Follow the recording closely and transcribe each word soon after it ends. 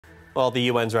Well, the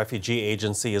UN's refugee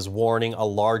agency is warning a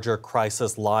larger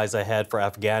crisis lies ahead for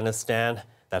Afghanistan,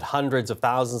 that hundreds of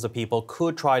thousands of people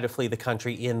could try to flee the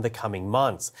country in the coming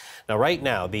months. Now, right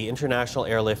now, the international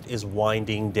airlift is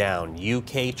winding down.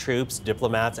 UK troops,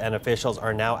 diplomats, and officials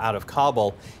are now out of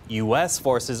Kabul. US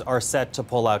forces are set to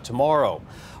pull out tomorrow.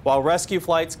 While rescue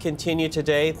flights continue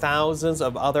today, thousands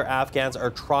of other Afghans are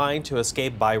trying to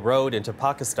escape by road into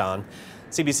Pakistan.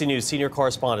 CBC News senior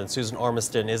correspondent Susan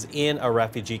Ormiston is in a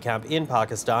refugee camp in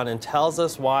Pakistan and tells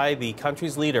us why the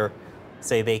country's leader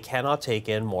say they cannot take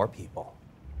in more people.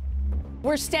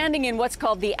 We're standing in what's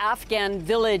called the Afghan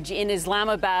village in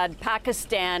Islamabad,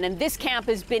 Pakistan, and this camp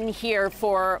has been here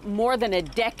for more than a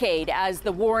decade as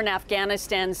the war in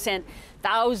Afghanistan sent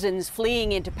thousands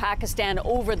fleeing into Pakistan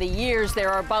over the years.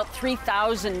 There are about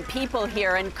 3,000 people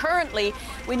here, and currently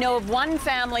we know of one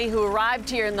family who arrived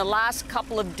here in the last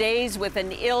couple of days with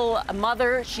an ill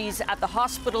mother. She's at the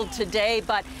hospital today,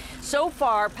 but so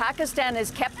far Pakistan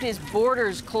has kept its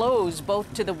borders closed,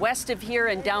 both to the west of here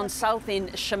and down south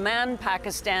in Shaman,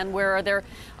 Pakistan, where there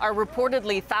are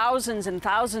reportedly thousands and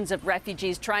thousands of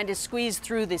refugees trying to squeeze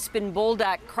through the Spin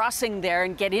Boldak crossing there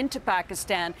and get into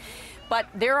Pakistan. But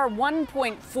there are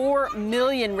 1.4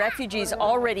 million refugees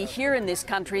already here in this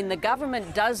country, and the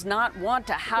government does not want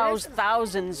to house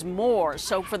thousands more.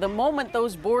 So for the moment,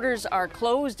 those borders are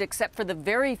closed, except for the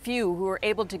very few who are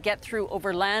able to get through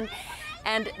over land.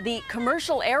 And the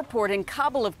commercial airport in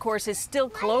Kabul, of course, is still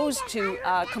closed to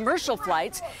commercial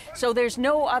flights. So there's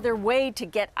no other way to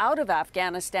get out of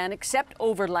Afghanistan except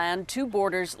overland to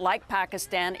borders like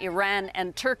Pakistan, Iran,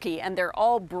 and Turkey. And they're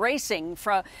all bracing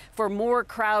for more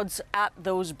crowds at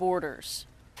those borders.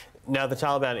 Now, the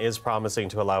Taliban is promising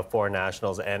to allow foreign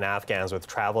nationals and Afghans with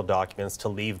travel documents to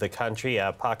leave the country.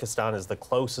 Pakistan is the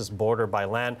closest border by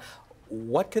land.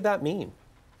 What could that mean?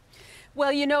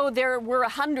 Well, you know, there were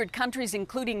 100 countries,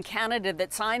 including Canada,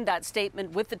 that signed that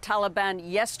statement with the Taliban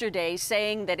yesterday,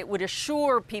 saying that it would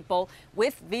assure people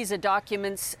with visa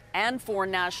documents and foreign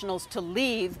nationals to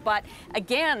leave. But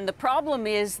again, the problem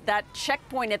is that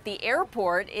checkpoint at the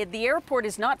airport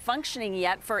is not functioning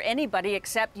yet for anybody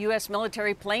except U.S.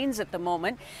 military planes at the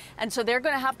moment. And so they're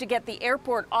going to have to get the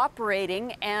airport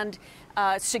operating and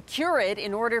secure it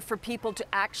in order for people to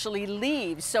actually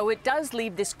leave. So it does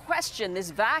leave this question,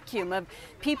 this vacuum of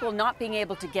people not being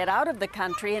able to get out of the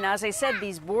country. And as I said,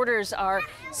 these borders are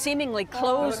seemingly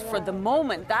closed for the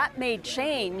moment. That may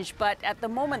change, but at the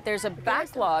moment there's a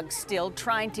backlog still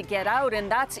trying to get out.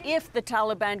 And that's if the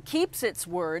Taliban keeps its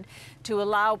word to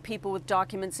allow people with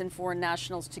documents and foreign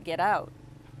nationals to get out.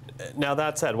 Now,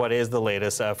 that said, what is the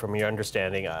latest from your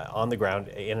understanding on the ground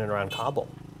in and around Kabul?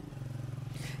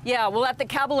 Yeah, well, at the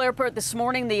Kabul airport this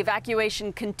morning, the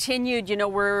evacuation continued. You know,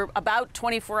 we're about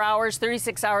 24 hours,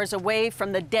 36 hours away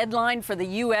from the deadline for the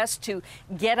U.S. to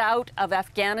get out of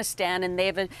Afghanistan, and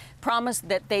they've promised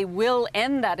that they will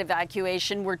end that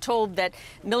evacuation. We're told that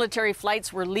military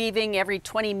flights were leaving every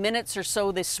 20 minutes or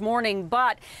so this morning,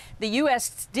 but the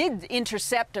U.S. did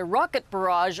intercept a rocket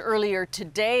barrage earlier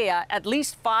today. At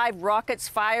least 5 rockets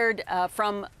fired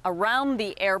from around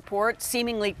the airport,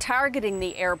 seemingly targeting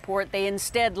the airport. They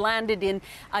instead landed in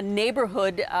a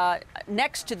neighborhood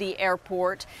next to the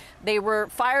airport. They were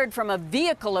fired from a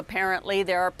vehicle, apparently.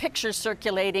 There are pictures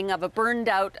circulating of a burned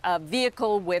out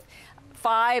vehicle with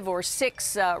 5 or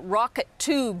 6 rocket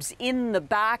tubes in the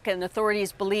back, and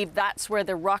authorities believe that's where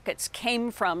the rockets came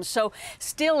from. So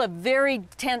still a very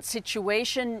tense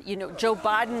situation. You know, Joe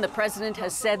Biden, the president,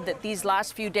 has said that these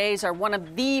last few days are one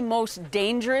of the most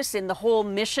dangerous in the whole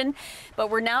mission. But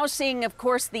we're now seeing, of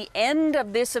course, the end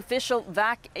of this official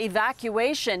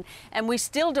evacuation, and we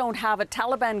still don't have a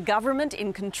Taliban government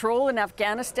in control in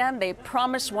Afghanistan. They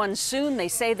promise one soon. They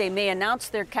say they may announce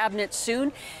their cabinet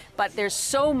soon. But there's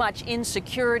so much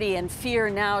insecurity and fear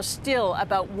now still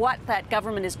about what that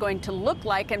government is going to look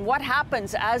like and what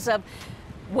happens as of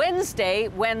Wednesday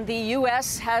when the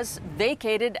U.S. has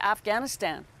vacated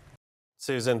Afghanistan.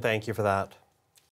 Susan, thank you for that.